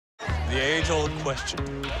The age-old question,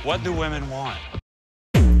 what do women want?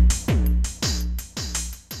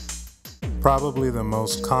 Probably the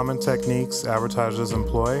most common techniques advertisers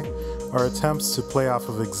employ are attempts to play off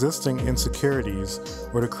of existing insecurities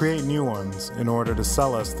or to create new ones in order to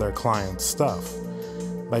sell us their clients' stuff.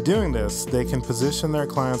 By doing this, they can position their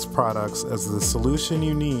clients' products as the solution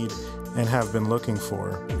you need and have been looking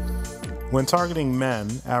for. When targeting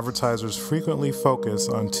men, advertisers frequently focus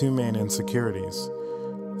on two main insecurities.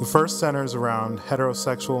 The first centers around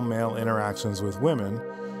heterosexual male interactions with women,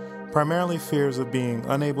 primarily fears of being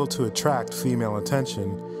unable to attract female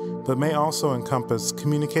attention, but may also encompass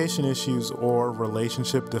communication issues or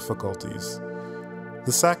relationship difficulties.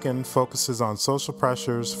 The second focuses on social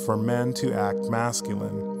pressures for men to act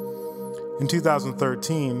masculine. In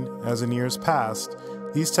 2013, as in years past,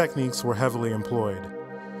 these techniques were heavily employed.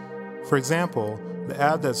 For example, the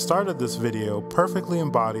ad that started this video perfectly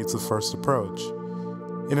embodies the first approach.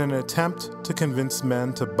 In an attempt to convince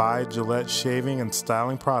men to buy Gillette shaving and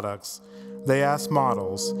styling products, they asked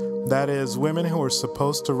models, that is, women who are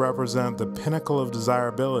supposed to represent the pinnacle of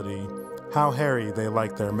desirability, how hairy they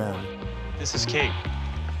like their men. This is Kate.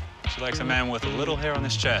 She likes a man with a little hair on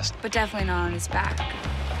his chest. But definitely not on his back.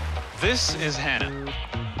 This is Hannah.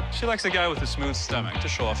 She likes a guy with a smooth stomach to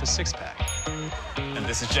show off his six-pack. And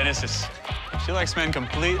this is Genesis. She likes men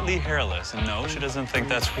completely hairless, and no, she doesn't think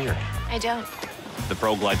that's weird. I don't. The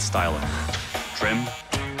Pro Glide Styler. Trim,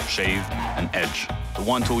 shave, and edge. The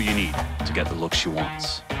one tool you need to get the look she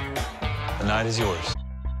wants. The night is yours.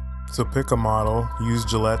 So pick a model, use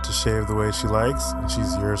Gillette to shave the way she likes, and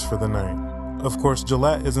she's yours for the night. Of course,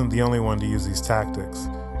 Gillette isn't the only one to use these tactics.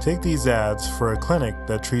 Take these ads for a clinic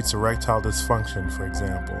that treats erectile dysfunction, for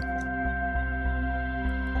example.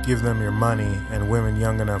 Give them your money, and women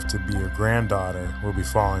young enough to be your granddaughter will be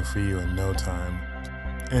falling for you in no time.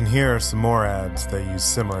 And here are some more ads that use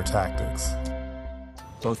similar tactics.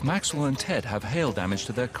 Both Maxwell and Ted have hail damage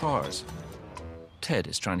to their cars. Ted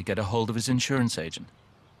is trying to get a hold of his insurance agent.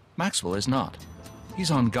 Maxwell is not.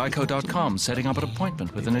 He's on Geico.com setting up an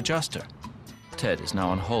appointment with an adjuster. Ted is now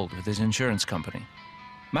on hold with his insurance company.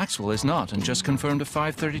 Maxwell is not and just confirmed a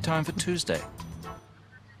 5:30 time for Tuesday.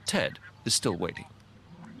 Ted is still waiting.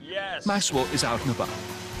 Yes. Maxwell is out and about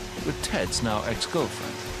with Ted's now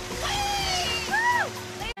ex-girlfriend.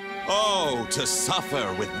 Oh, to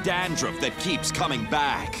suffer with dandruff that keeps coming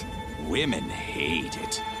back. Women hate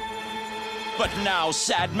it. But now,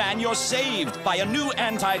 sad man, you're saved by a new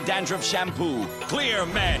anti-dandruff shampoo, Clear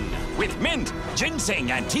Men, with mint,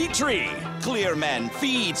 ginseng, and tea tree. Clear Men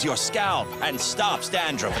feeds your scalp and stops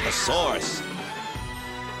dandruff at the source.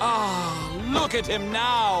 Ah, look at him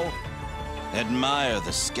now. Admire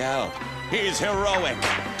the scalp. He's heroic.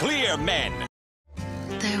 Clear Men.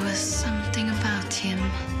 There was something about him.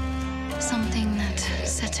 Something that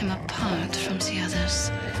set him apart from the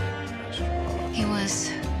others. He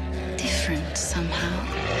was different somehow.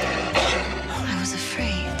 I was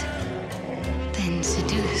afraid, then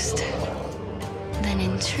seduced, then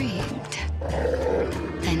intrigued,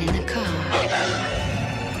 then in the car.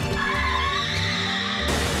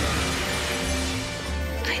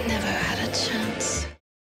 I never had a chance.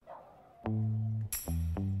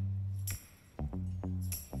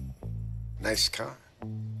 Nice car.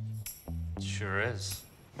 Sure is.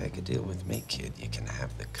 Make a deal with me, kid. You can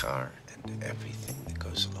have the car and everything that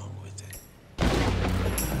goes along with it.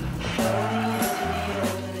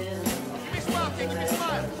 Give me smile, kid. Give me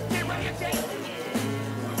smile. Get ready to take.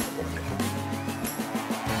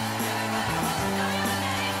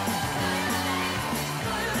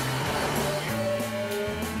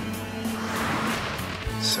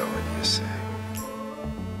 So what do you say?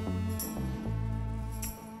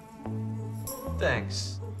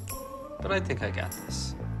 Thanks. But I think I got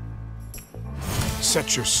this.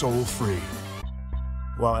 Set your soul free.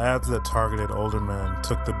 While ads that targeted older men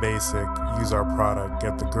took the basic, use our product,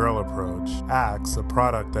 get the girl approach, Axe, a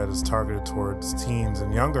product that is targeted towards teens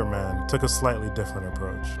and younger men, took a slightly different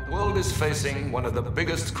approach. The world is facing one of the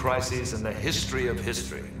biggest crises in the history of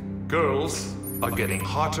history. Girls are getting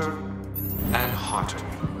hotter and hotter.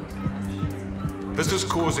 This is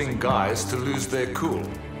causing guys to lose their cool.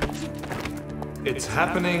 It's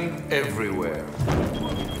happening everywhere.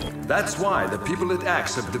 That's why the people at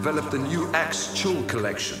Axe have developed the new Axe Chill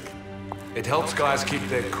collection. It helps guys keep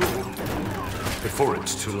their cool before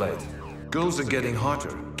it's too late. Girls are getting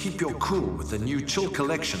hotter. Keep your cool with the new Chill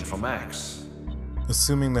collection from Axe.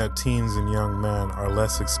 Assuming that teens and young men are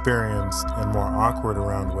less experienced and more awkward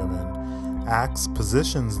around women, Axe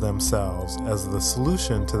positions themselves as the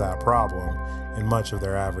solution to that problem in much of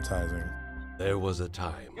their advertising. There was a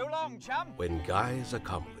time when guys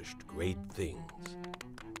accomplished great things.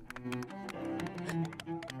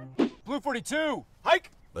 Blue 42!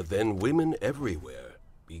 Hike! But then women everywhere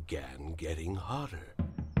began getting hotter.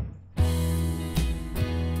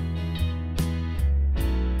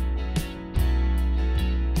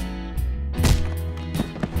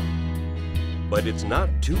 But it's not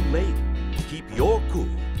too late. Keep your cool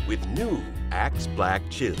with new Axe Black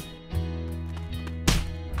Chill.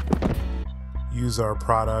 Use our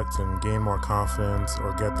product and gain more confidence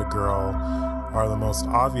or get the girl are the most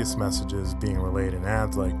obvious messages being relayed in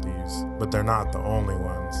ads like these, but they're not the only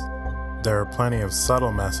ones. There are plenty of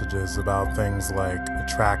subtle messages about things like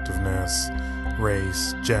attractiveness,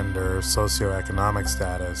 race, gender, socioeconomic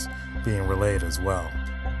status being relayed as well.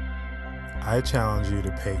 I challenge you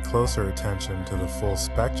to pay closer attention to the full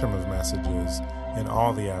spectrum of messages in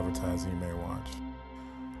all the advertising you may watch.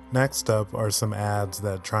 Next up are some ads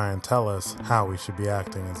that try and tell us how we should be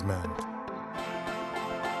acting as men.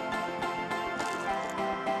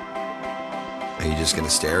 Are you just gonna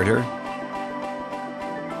stare at her?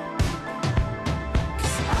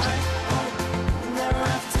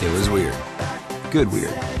 It was weird. Good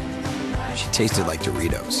weird. She tasted like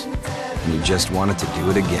Doritos, and you just wanted to do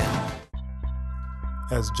it again.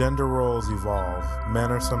 As gender roles evolve,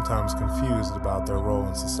 men are sometimes confused about their role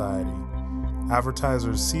in society.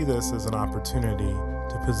 Advertisers see this as an opportunity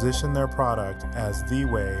to position their product as the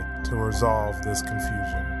way to resolve this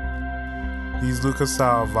confusion. These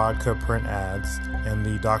Lucasau vodka print ads and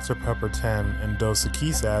the Dr. Pepper 10 and Dos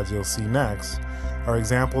Equis ads you'll see next are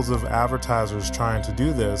examples of advertisers trying to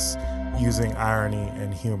do this using irony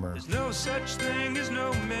and humor. There's no such thing as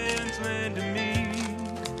no man's land to me.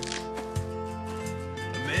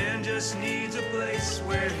 A man just needs a place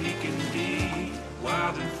where he can be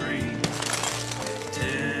wild and free.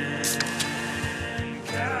 10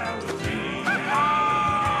 calories.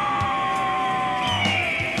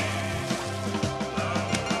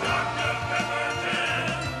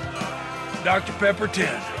 Dr. Pepper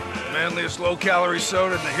 10. Manliest low-calorie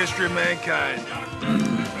soda in the history of mankind.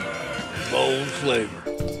 Bold flavor.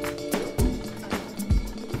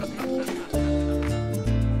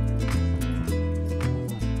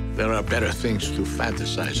 There are better things to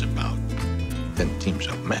fantasize about than teams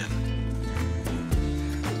of men.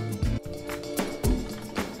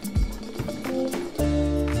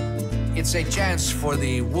 It's a chance for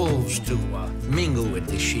the wolves to mingle with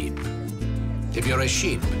the sheep. If you're a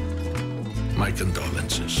sheep, my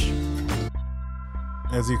condolences.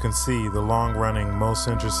 As you can see, the long-running Most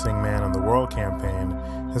Interesting Man in the World campaign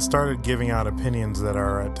has started giving out opinions that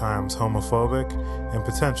are at times homophobic and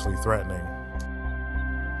potentially threatening.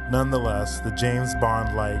 Nonetheless, the James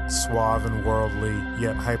Bond-like, suave and worldly,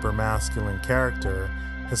 yet hyper-masculine character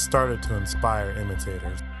has started to inspire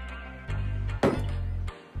imitators.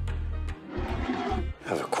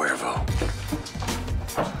 Have a Cuervo.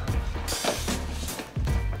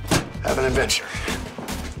 Have an adventure.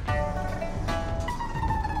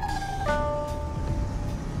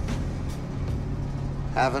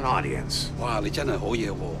 Have an audience. 哇！你真係好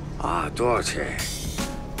嘢喎！ Ah, 多謝.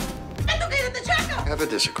 Have a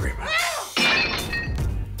disagreement.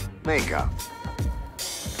 Make up.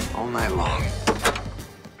 All night long.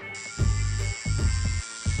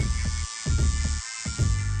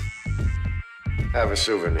 Have a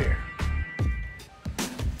souvenir.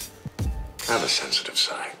 Have a sensitive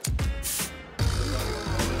side.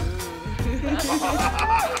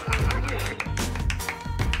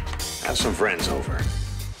 Have some friends over.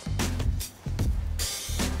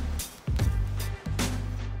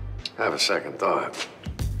 Have a second thought.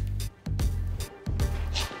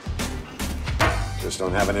 Just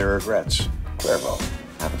don't have any regrets. Cuervo,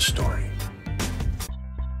 have a story.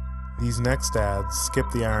 These next ads skip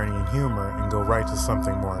the irony and humor and go right to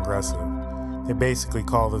something more aggressive. They basically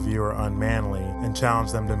call the viewer unmanly and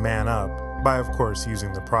challenge them to man up by, of course,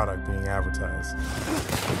 using the product being advertised.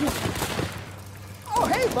 Oh,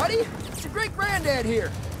 hey, buddy! It's your great-granddad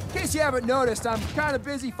here. In case you haven't noticed, I'm kind of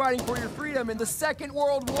busy fighting for your freedom in the Second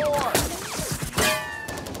World War.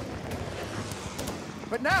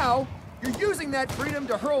 But now, you're using that freedom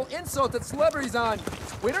to hurl insults at celebrities on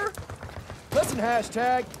Twitter? Listen,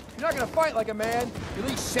 hashtag, you're not gonna fight like a man. You at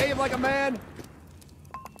least shave like a man.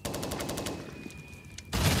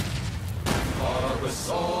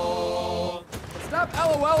 Stop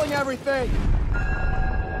LOLing everything.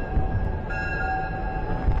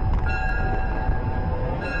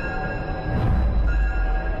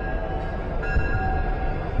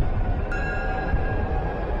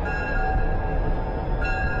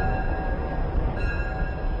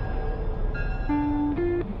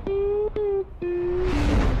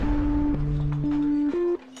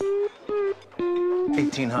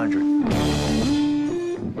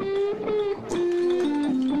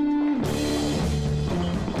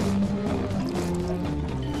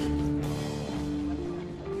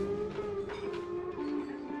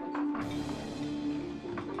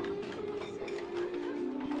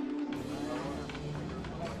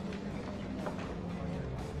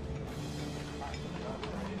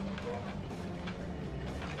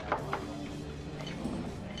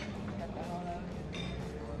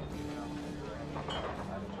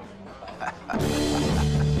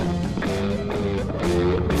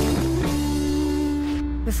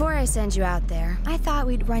 Before I send you out there, I thought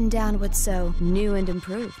we'd run down what's so new and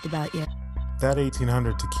improved about you. That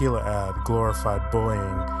 1800 tequila ad glorified bullying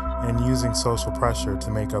and using social pressure to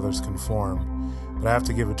make others conform. But I have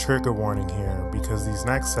to give a trigger warning here because these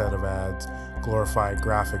next set of ads glorify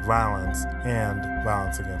graphic violence and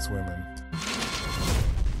violence against women.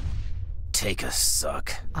 Take a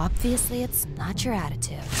suck. Obviously, it's not your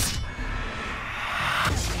attitude.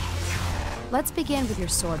 Let's begin with your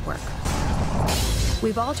sword work.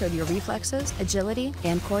 We've altered your reflexes, agility,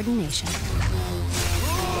 and coordination.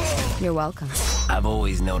 You're welcome. I've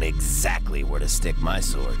always known exactly where to stick my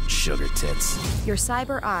sword, sugar tits. Your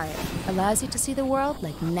cyber eye allows you to see the world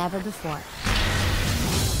like never before.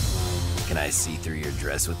 Can I see through your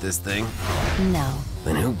dress with this thing? No.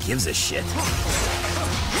 Then who gives a shit?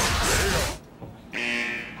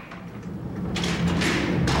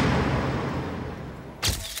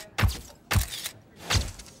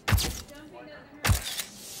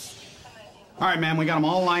 All right, man, we got them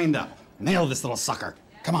all lined up. Nail this little sucker.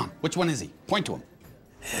 Come on, which one is he? Point to him.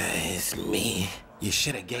 It's me. You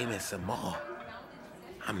should have gave me some more.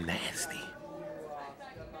 I'm nasty.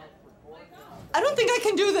 I don't think I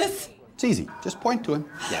can do this. It's easy. Just point to him.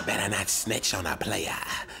 You better not snitch on a player.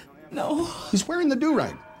 No. He's wearing the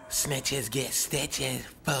do-rag. Snitches get stitches,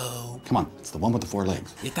 fool. Come on, it's the one with the 4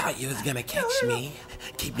 legs. You thought you was gonna catch me?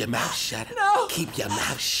 Keep your mouth shut. No. Keep your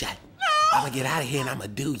mouth shut. No. I'm gonna get out of here and I'm gonna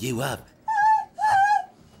do you up.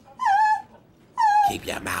 Keep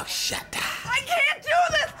your mouth shut. I can't do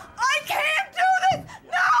this! I can't do this!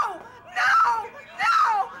 No! No!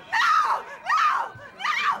 No! No! No!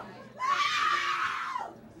 No!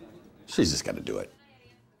 No! She's just gotta do it.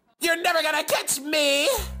 You're never gonna catch me!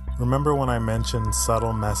 Remember when I mentioned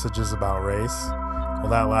subtle messages about race? Well,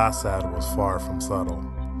 that last ad was far from subtle.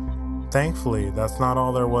 Thankfully, that's not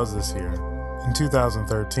all there was this year. In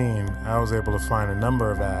 2013, I was able to find a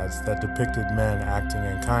number of ads that depicted men acting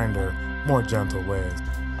in kinder, more gentle ways.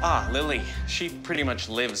 Ah, Lily. She pretty much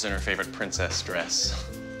lives in her favorite princess dress.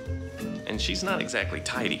 And she's not exactly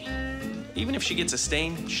tidy. Even if she gets a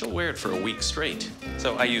stain, she'll wear it for a week straight.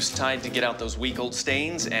 So I use Tide to get out those week old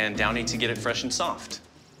stains and Downy to get it fresh and soft.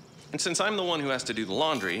 And since I'm the one who has to do the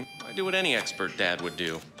laundry, I do what any expert dad would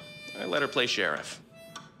do. I let her play sheriff.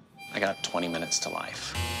 I got 20 minutes to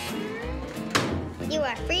life. You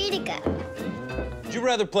are free to go. Would you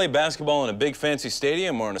rather play basketball in a big fancy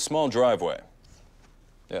stadium or in a small driveway?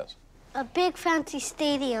 Yes. A big fancy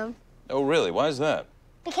stadium. Oh, really? Why is that?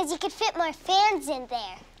 Because you could fit more fans in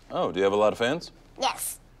there. Oh, do you have a lot of fans?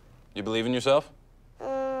 Yes. You believe in yourself?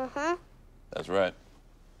 Mm-hmm. That's right.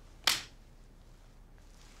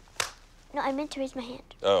 No, I meant to raise my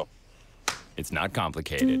hand. Oh. It's not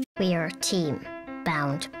complicated. We are a team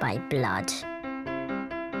bound by blood.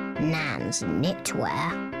 Nan's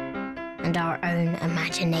knitwear and our own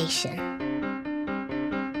imagination.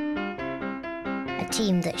 A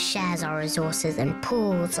team that shares our resources and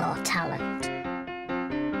pools our talent.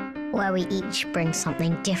 Where we each bring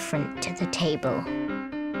something different to the table.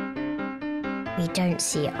 We don't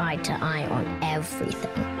see eye to eye on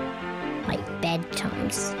everything, like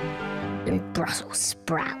bedtimes and Brussels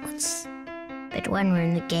sprouts. But when we're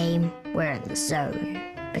in the game, we're in the zone,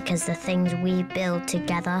 because the things we build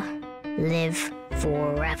together live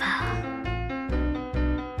forever.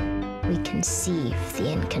 We conceive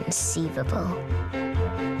the inconceivable,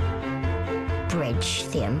 bridge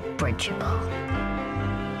the unbridgeable.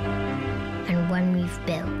 And when we've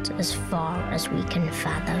built as far as we can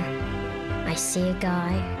fathom, I see a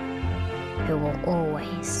guy who will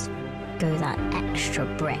always go that extra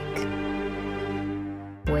brick.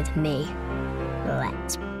 With me,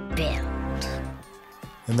 let's build.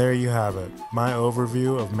 And there you have it, my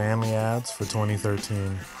overview of manly ads for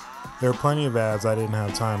 2013. There are plenty of ads I didn't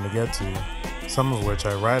have time to get to, some of which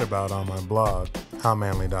I write about on my blog,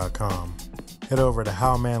 howmanly.com. Head over to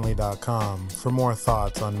howmanly.com for more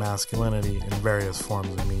thoughts on masculinity in various forms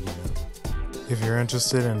of media. If you're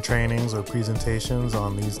interested in trainings or presentations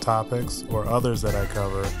on these topics or others that I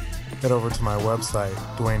cover, head over to my website,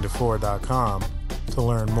 dwaynedefour.com, to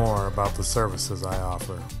learn more about the services I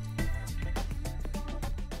offer.